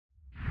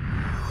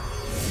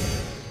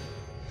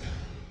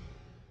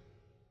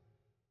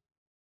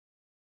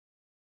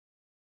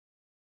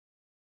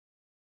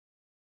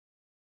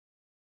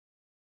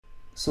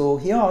So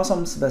here are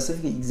some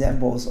specific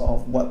examples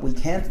of what we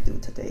can't do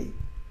today.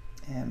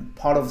 And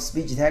part of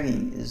speech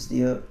tagging is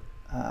still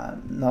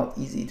not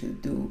easy to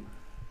do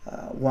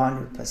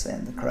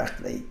 100%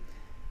 correctly.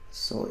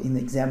 So in the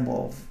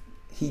example of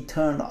he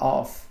turned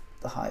off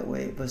the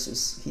highway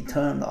versus he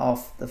turned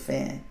off the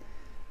fan,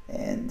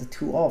 and the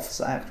two offs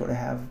actually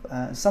have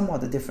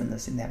somewhat different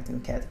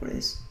syntactic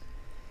categories.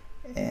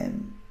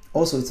 And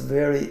also it's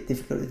very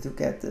difficult to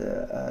get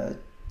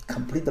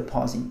complete the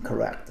parsing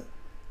correct.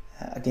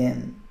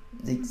 Again,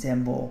 the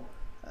example,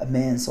 a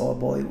man saw a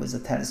boy with a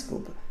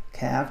telescope,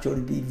 can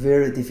actually be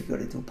very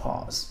difficult to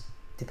parse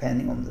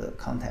depending on the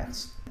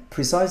context.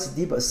 Precise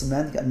deep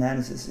semantic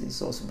analysis is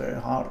also very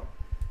hard.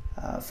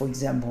 For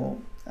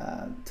example,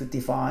 to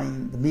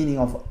define the meaning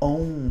of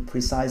own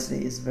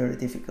precisely is very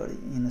difficult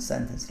in a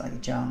sentence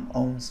like John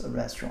owns a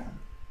restaurant.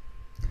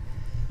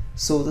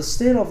 So the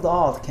state of the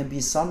art can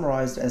be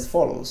summarized as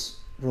follows.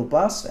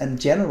 Robust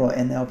and general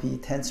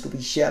NLP tends to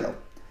be shallow,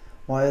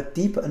 while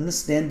deep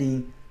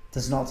understanding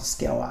does not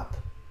scale up.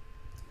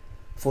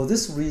 For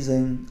this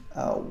reason,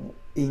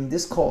 in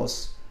this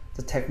course,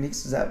 the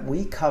techniques that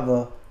we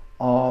cover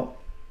are,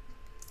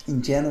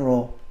 in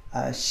general,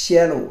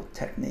 shallow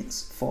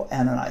techniques for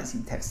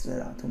analyzing text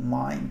data, to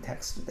mine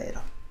text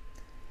data.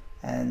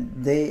 And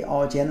they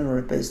are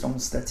generally based on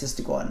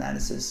statistical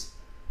analysis.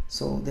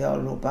 So they are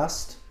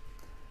robust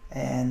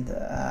and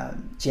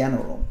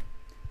general,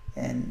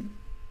 and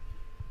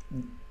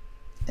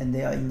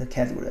they are in the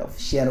category of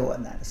shallow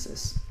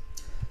analysis.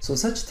 So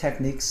such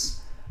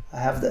techniques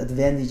have the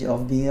advantage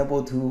of being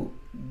able to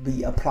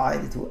be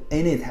applied to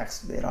any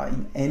text data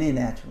in any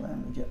natural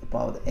language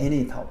about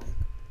any topic.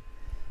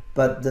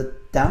 But the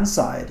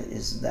downside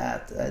is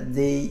that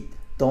they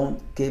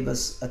don't give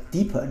us a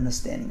deeper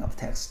understanding of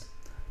text.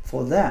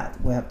 For that,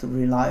 we have to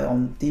rely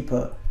on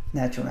deeper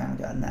natural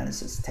language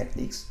analysis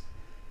techniques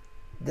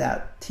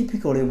that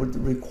typically would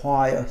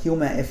require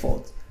human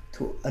effort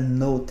to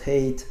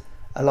annotate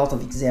a lot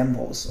of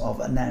examples of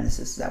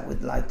analysis that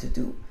we'd like to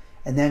do.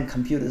 And then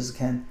computers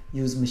can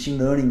use machine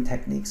learning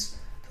techniques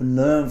to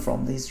learn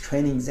from these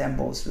training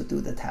examples to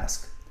do the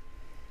task.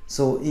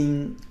 So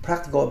in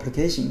practical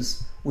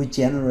applications, we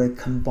generally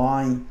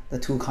combine the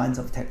two kinds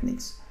of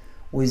techniques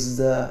with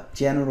the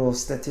general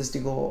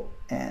statistical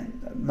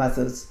and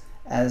methods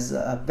as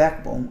a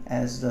backbone,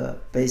 as the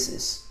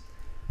basis,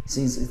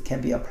 since it can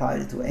be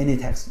applied to any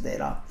text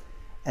data.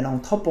 And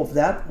on top of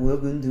that, we're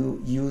going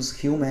to use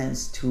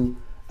humans to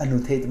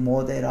annotate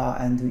more data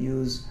and to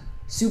use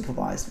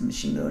supervised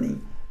machine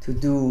learning to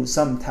do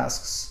some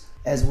tasks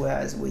as well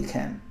as we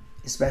can,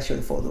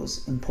 especially for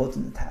those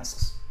important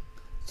tasks.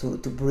 So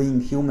to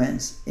bring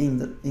humans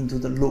into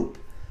the loop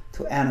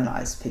to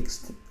analyze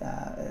text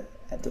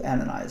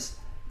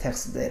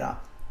data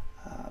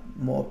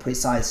more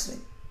precisely.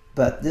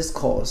 But this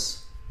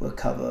course will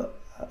cover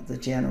the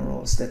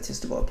general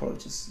statistical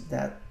approaches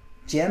that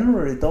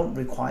generally don't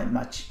require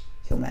much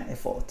human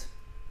effort.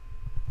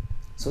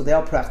 So they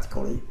are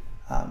practically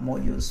more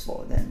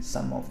useful than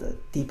some of the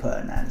deeper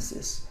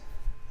analysis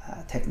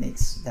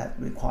techniques that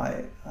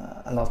require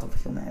a lot of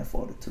human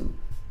effort to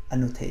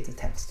annotate the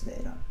text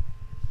data.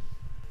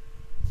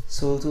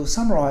 So to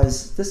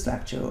summarize this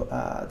lecture,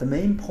 the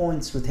main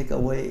points to take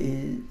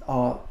away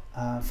are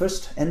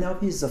first,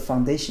 NLP is the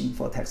foundation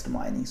for text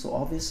mining. So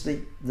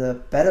obviously,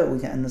 the better we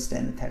can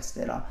understand the text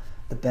data,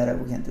 the better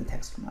we can do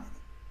text mining.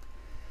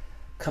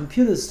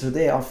 Computers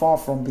today are far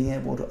from being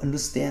able to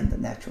understand the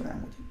natural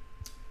language.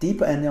 Deep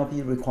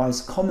NLP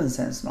requires common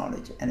sense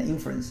knowledge and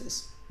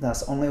inferences,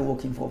 thus only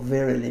working for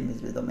very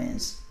limited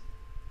domains,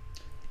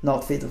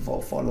 not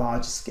feasible for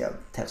large-scale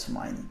text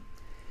mining.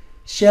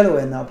 Shallow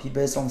NLP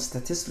based on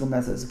statistical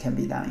methods can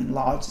be done in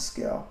large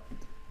scale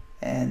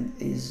and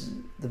is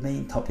the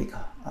main topic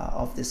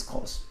of this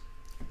course.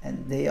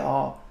 And they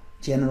are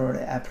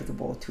generally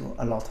applicable to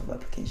a lot of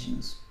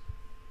applications.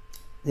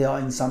 They are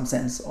in some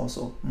sense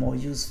also more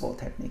useful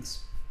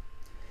techniques.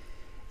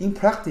 In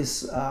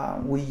practice,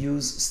 we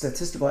use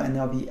statistical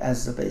NLP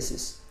as the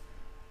basis,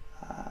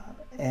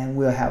 and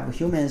we'll have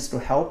humans to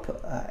help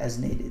as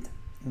needed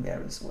in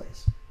various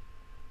ways.